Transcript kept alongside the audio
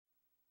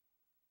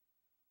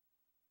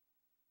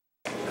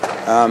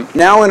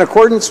Now, in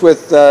accordance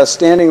with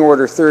Standing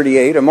Order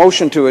 38, a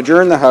motion to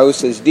adjourn the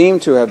House is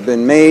deemed to have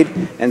been made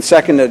and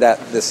seconded at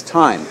this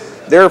time.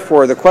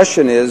 Therefore, the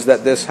question is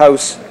that this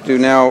House do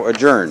now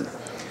adjourn.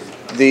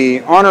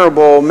 The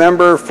Honourable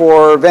Member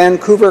for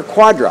Vancouver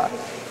Quadra.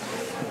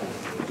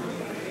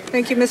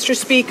 Thank you, Mr.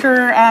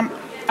 Speaker.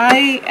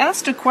 I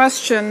asked a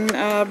question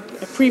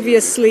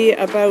previously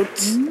about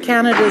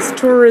Canada's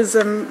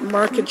tourism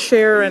market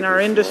share in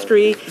our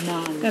industry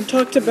and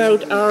talked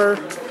about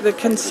the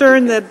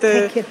concern that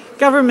the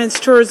government's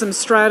tourism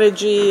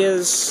strategy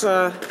is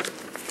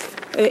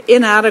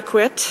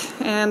inadequate,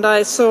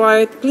 and so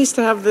I'm pleased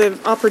to have the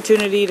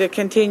opportunity to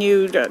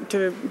continue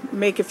to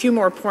make a few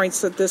more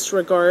points at this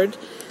regard.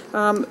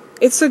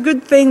 It's a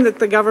good thing that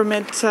the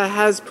government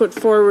has put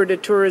forward a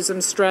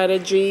tourism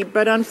strategy,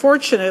 but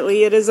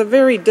unfortunately it is a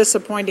very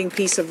disappointing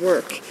piece of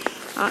work.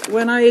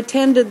 When I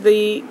attended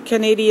the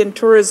Canadian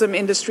Tourism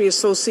Industry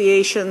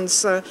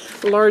Association's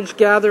large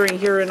gathering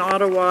here in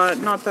Ottawa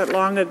not that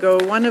long ago,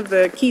 one of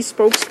the key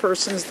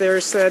spokespersons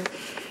there said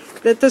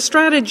that the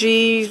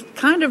strategy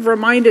kind of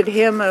reminded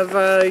him of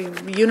a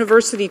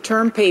university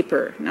term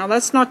paper. Now,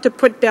 that's not to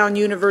put down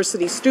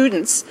university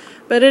students,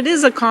 but it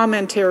is a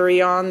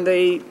commentary on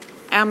the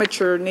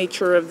amateur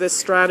nature of this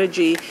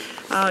strategy.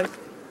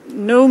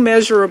 No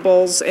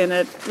measurables in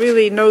it,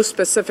 really no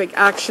specific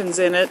actions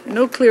in it,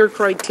 no clear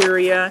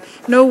criteria,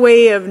 no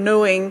way of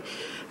knowing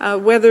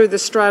whether the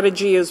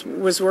strategy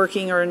was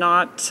working or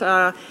not.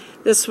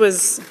 This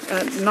was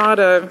not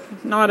a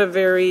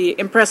very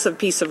impressive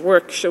piece of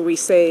work, shall we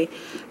say.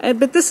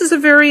 But this is a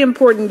very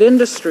important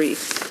industry.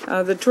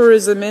 The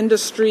tourism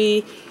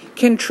industry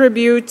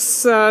contributes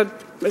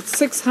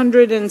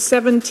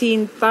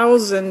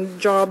 617,000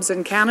 jobs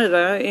in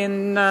Canada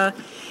in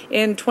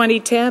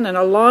 2010, and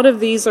a lot of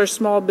these are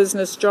small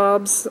business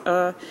jobs.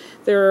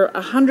 There are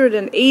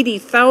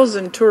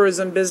 180,000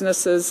 tourism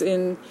businesses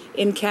in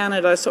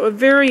Canada, so a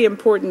very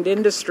important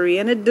industry,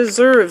 and it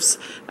deserves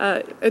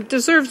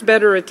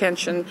better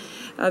attention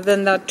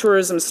than that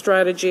tourism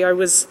strategy. I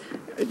was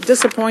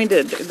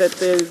disappointed that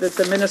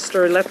the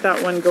minister let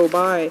that one go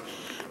by.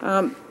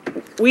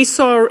 We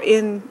saw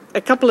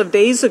a couple of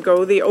days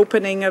ago the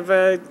opening of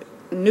a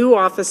new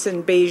office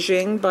in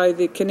Beijing by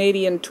the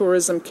Canadian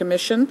Tourism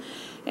Commission,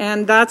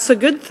 and that's a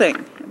good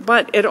thing.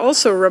 But it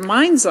also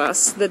reminds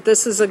us that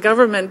this is a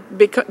government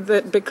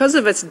because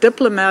of its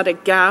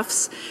diplomatic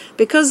gaffes,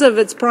 because of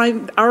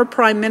our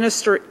Prime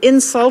Minister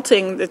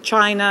insulting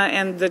China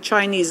and the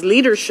Chinese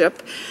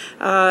leadership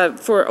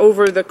for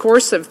over the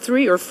course of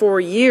 3 or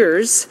 4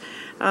 years,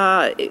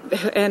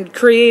 and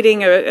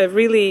creating a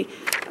really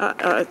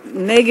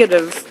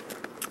negative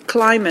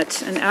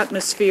climate and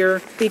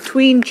atmosphere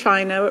between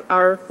China,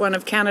 one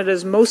of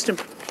Canada's most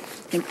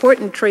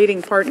important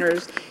trading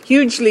partners,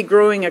 hugely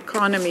growing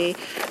economy,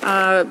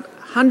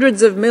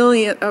 hundreds of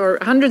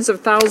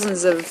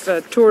thousands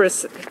of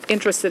tourists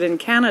interested in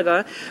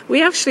Canada.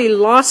 We actually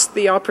lost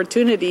the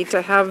opportunity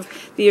to have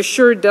the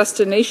assured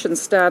destination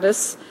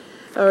status,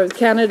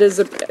 Canada's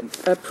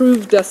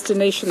approved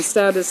destination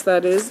status,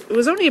 that is. It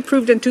was only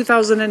approved in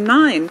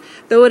 2009,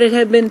 though it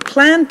had been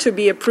planned to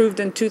be approved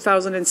in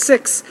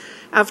 2006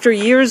 after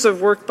years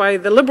of work by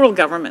the Liberal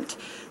government.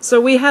 So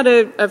we had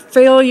a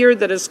failure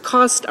that has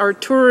cost our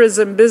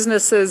tourism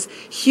businesses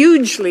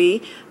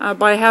hugely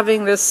by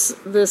having this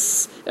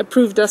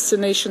approved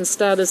destination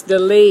status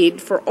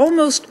delayed for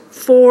almost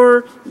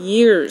 4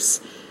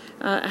 years.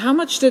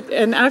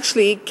 And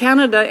actually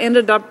Canada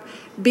ended up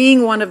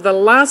being one of the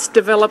last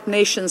developed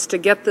nations to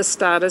get the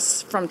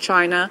status from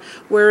China,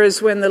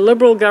 whereas when the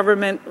Liberal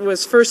government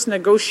was first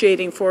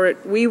negotiating for it,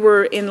 we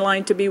were in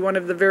line to be one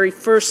of the very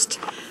first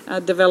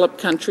developed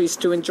countries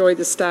to enjoy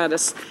the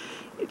status.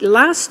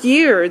 Last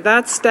year,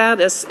 that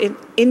status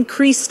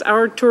increased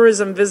our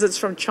tourism visits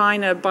from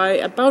China by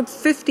about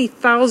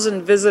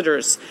 50,000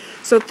 visitors.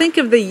 So think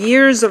of the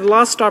years of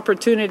lost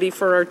opportunity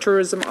for our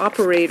tourism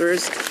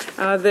operators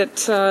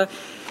that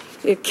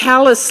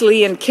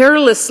callously and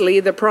carelessly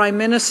the Prime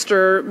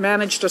Minister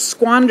managed to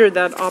squander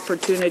that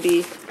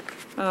opportunity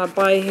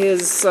by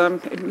his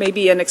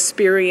maybe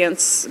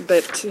inexperience,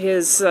 but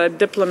his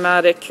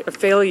diplomatic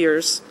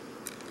failures.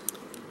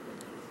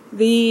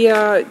 These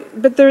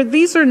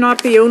are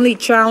not the only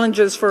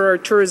challenges for our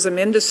tourism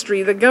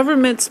industry. The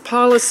government's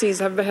policies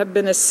have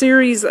been a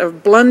series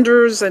of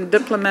blunders and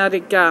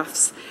diplomatic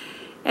gaffes.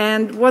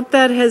 And what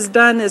that has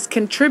done is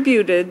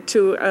contributed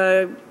to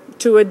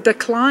a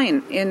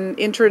decline in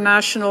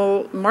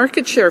international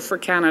market share for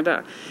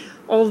Canada.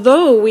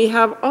 Although we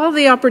have all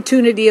the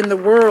opportunity in the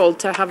world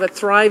to have a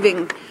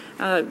thriving,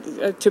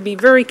 to be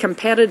very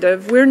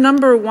competitive, we're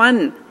number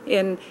one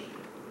in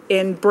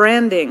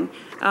branding.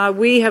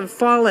 We have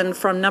fallen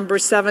from number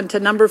 7 to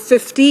number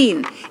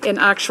 15 in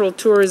actual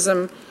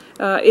tourism,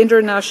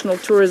 international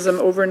tourism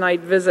overnight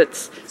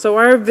visits. So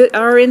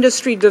our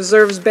industry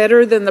deserves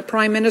better than the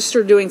Prime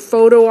Minister doing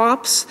photo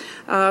ops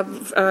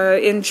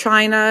in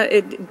China.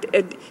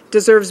 It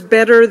deserves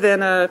better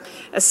than a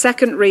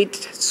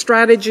second-rate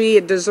strategy.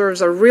 It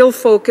deserves a real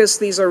focus.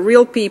 These are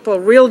real people,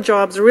 real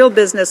jobs, real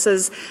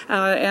businesses,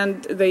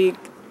 and the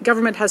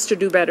government has to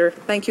do better.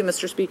 Thank you,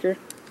 Mr. Speaker.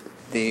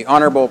 The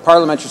Honourable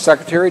Parliamentary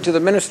Secretary to the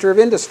Minister of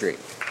Industry.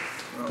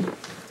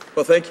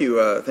 Well, thank you,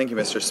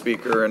 Mr.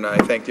 Speaker, and I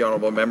thank the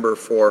honourable member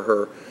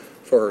for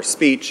her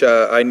speech.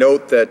 I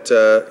note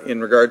that in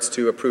regards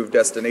to approved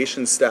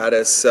destination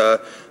status,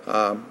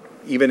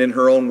 even in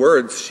her own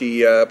words,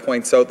 she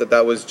points out that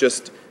that was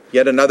just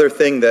yet another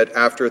thing that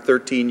after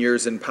 13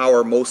 years in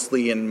power,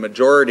 mostly in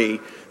majority,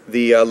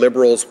 the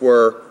Liberals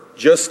were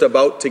just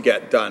about to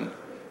get done.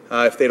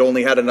 If they'd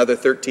only had another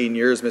 13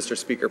 years, Mr.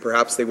 Speaker,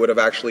 perhaps they would have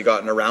actually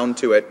gotten around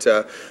to it.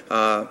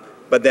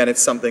 But then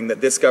it's something that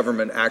this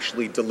government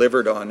actually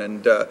delivered on,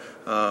 and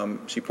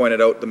she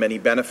pointed out the many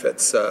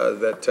benefits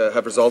that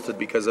have resulted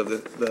because of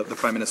the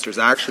Prime Minister's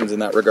actions in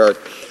that regard.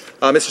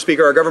 Mr.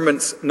 Speaker, our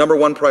government's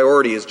 #1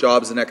 priority is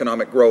jobs and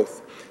economic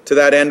growth. To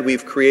that end,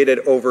 we've created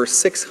over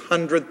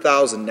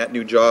 600,000 net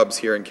new jobs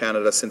here in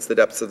Canada since the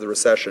depths of the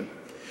recession.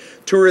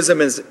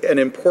 Tourism is an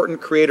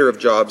important creator of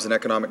jobs and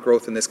economic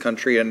growth in this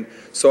country, and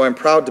so I'm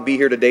proud to be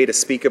here today to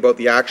speak about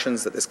the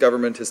actions that this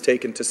government has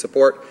taken to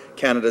support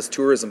Canada's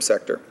tourism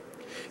sector.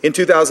 In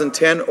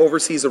 2010,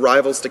 overseas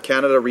arrivals to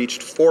Canada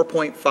reached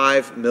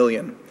 4.5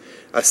 million,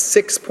 a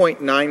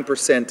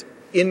 6.9%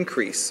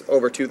 increase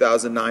over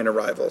 2009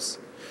 arrivals.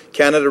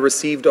 Canada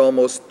received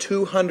almost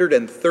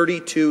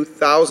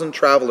 232,000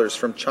 travelers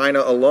from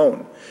China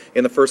alone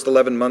in the first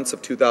 11 months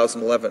of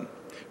 2011,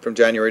 from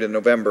January to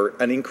November,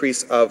 an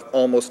increase of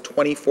almost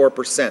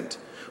 24%,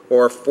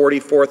 or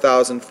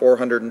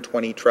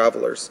 44,420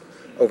 travelers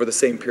over the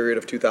same period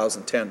of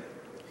 2010.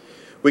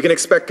 We can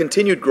expect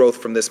continued growth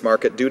from this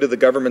market due to the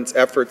government's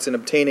efforts in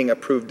obtaining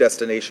approved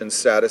destination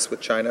status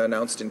with China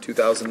announced in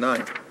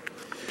 2009.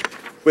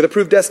 With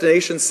approved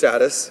destination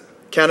status,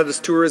 Canada's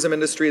tourism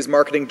industry is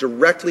marketing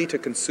directly to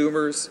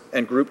consumers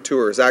and group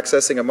tours,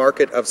 accessing a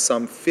market of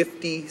some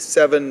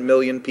 57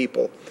 million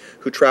people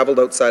who traveled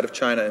outside of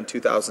China in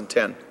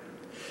 2010.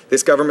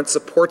 This government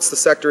supports the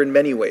sector in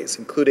many ways,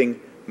 including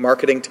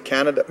marketing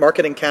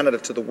Canada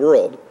to the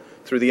world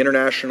through the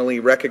internationally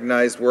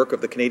recognized work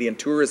of the Canadian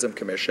Tourism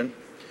Commission,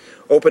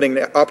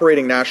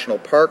 operating national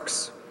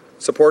parks,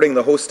 supporting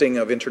the hosting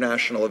of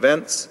international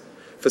events,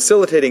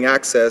 facilitating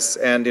access,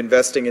 and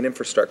investing in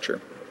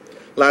infrastructure.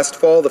 Last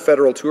fall, the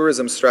Federal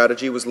Tourism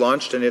Strategy was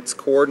launched, and it's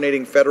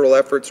coordinating federal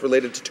efforts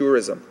related to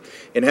tourism,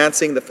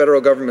 enhancing the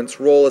federal government's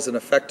role as an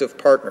effective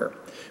partner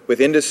with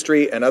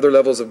industry and other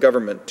levels of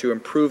government to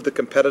improve the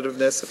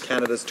competitiveness of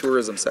Canada's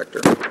tourism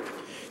sector.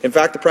 In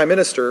fact, the Prime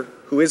Minister,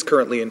 who is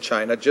currently in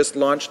China, just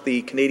launched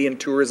the Canadian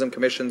Tourism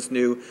Commission's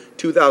new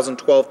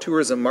 2012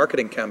 tourism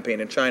marketing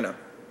campaign in China.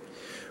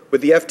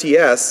 With the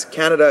FTS,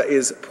 Canada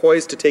is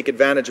poised to take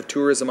advantage of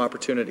tourism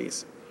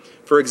opportunities.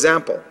 For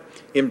example,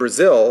 in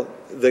Brazil,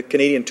 the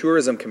Canadian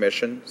Tourism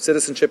Commission,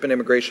 Citizenship and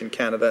Immigration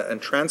Canada,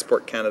 and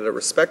Transport Canada,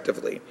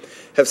 respectively,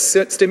 have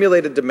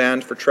stimulated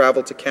demand for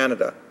travel to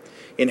Canada,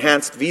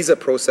 enhanced visa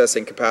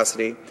processing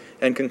capacity,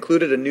 and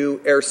concluded a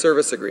new air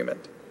service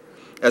agreement.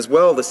 As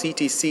well, the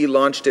CTC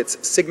launched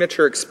its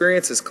Signature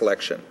Experiences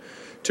Collection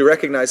to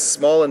recognize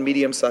small and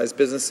medium-sized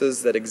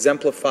businesses that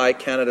exemplify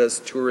Canada's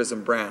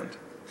tourism brand.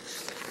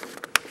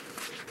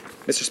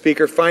 Mr.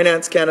 Speaker,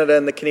 Finance Canada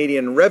and the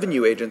Canadian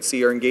Revenue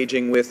Agency are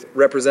engaging with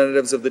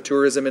representatives of the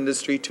tourism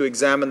industry to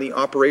examine the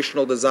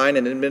operational design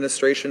and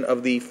administration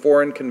of the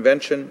Foreign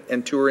Convention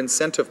and Tour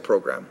Incentive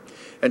Program,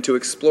 and to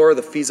explore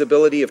the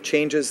feasibility of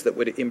changes that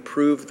would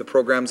improve the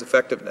program's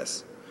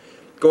effectiveness.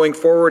 Going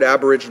forward,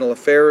 Aboriginal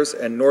Affairs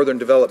and Northern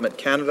Development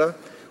Canada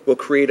will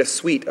create a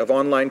suite of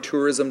online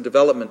tourism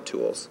development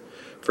tools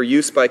for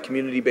use by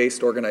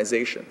community-based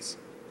organizations.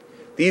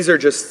 These are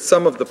just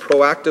some of the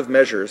proactive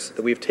measures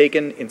that we've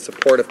taken in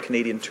support of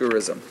Canadian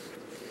tourism.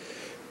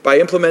 By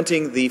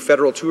implementing the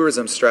Federal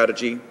Tourism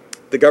Strategy,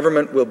 the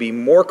government will be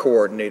more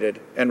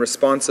coordinated and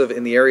responsive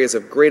in the areas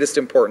of greatest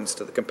importance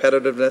to the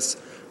competitiveness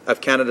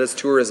of Canada's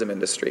tourism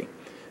industry,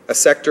 a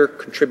sector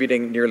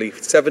contributing nearly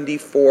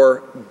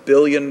 $74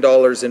 billion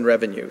in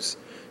revenues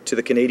to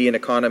the Canadian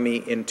economy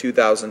in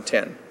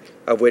 2010,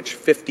 of which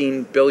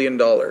 $15 billion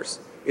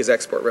is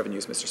export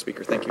revenues, Mr.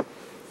 Speaker. Thank you.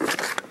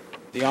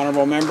 The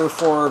Honourable Member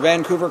for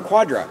Vancouver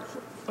Quadra.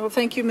 Well,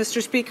 thank you, Mr.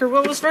 Speaker.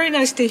 Well, it was very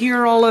nice to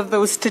hear all of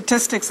those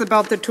statistics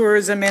about the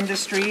tourism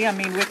industry. I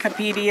mean,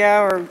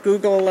 Wikipedia or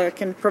Google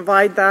can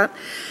provide that.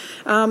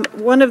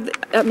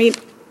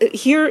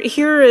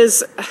 Here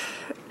is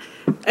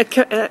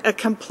a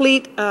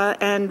complete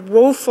and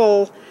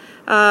woeful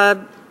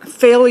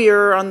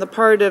failure on the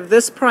part of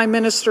this Prime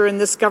Minister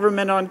and this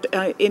government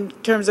in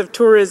terms of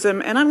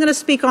tourism. And I'm going to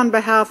speak on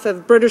behalf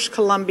of British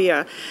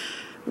Columbia.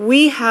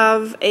 We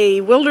have a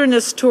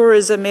wilderness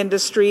tourism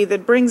industry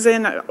that brings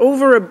in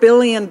over $1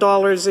 billion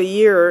a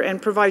year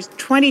and provides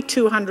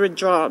 2,200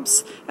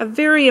 jobs, a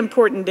very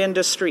important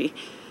industry.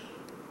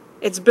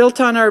 It's built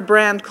on our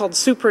brand called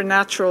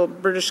Supernatural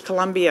British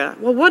Columbia.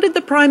 Well, what did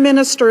the Prime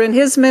Minister and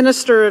his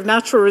Minister of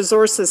Natural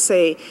Resources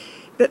say?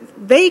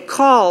 that they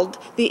called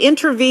the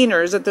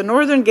interveners at the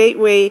Northern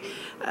Gateway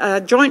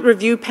Joint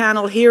Review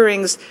Panel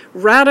hearings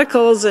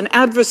radicals and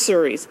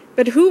adversaries.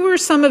 But who were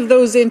some of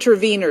those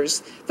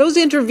interveners? Those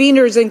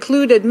interveners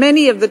included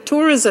many of the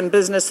tourism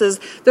businesses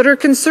that are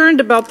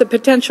concerned about the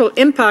potential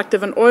impact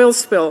of an oil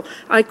spill.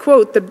 I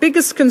quote, "The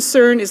biggest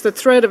concern is the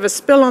threat of a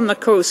spill on the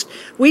coast.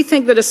 We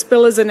think that a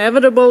spill is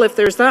inevitable if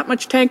there's that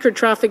much tanker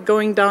traffic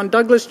going down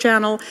Douglas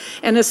Channel,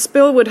 and a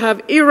spill would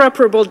have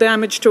irreparable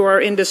damage to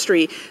our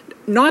industry."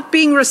 Not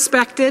being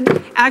respected,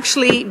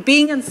 actually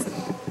being in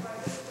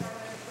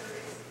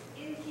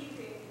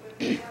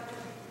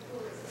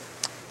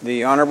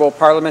The Honourable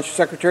Parliamentary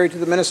Secretary to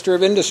the Minister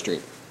of Industry.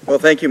 Well,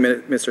 thank you,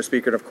 Mr.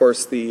 Speaker. And of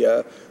course,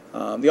 the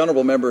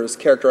honourable member's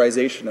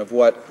characterization of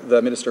what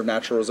the Minister of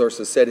Natural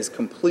Resources said is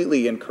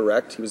completely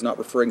incorrect. He was not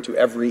referring to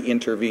every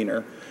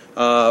intervener.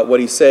 What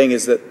he's saying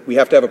is that we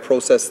have to have a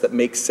process that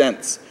makes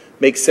sense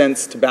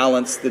to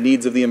balance the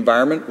needs of the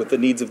environment with the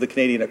needs of the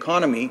Canadian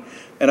economy.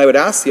 And I would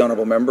ask the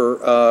honourable member,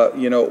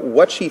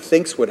 what she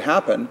thinks would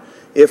happen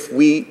if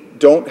we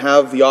don't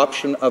have the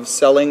option of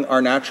selling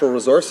our natural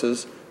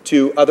resources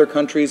to other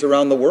countries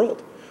around the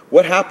world.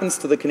 What happens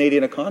to the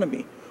Canadian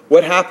economy?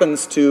 What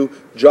happens to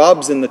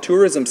jobs in the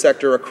tourism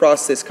sector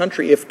across this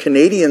country if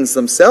Canadians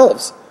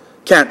themselves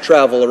can't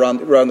travel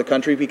around the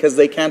country because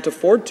they can't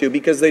afford to,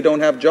 because they don't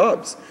have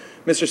jobs?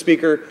 Mr.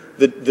 Speaker,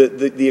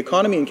 the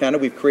economy in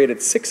Canada, we've created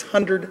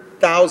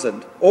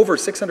over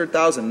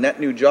 600,000 net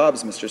new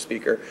jobs, Mr.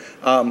 Speaker.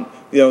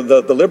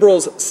 The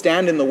Liberals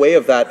stand in the way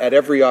of that at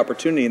every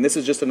opportunity, and this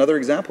is just another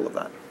example of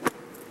that.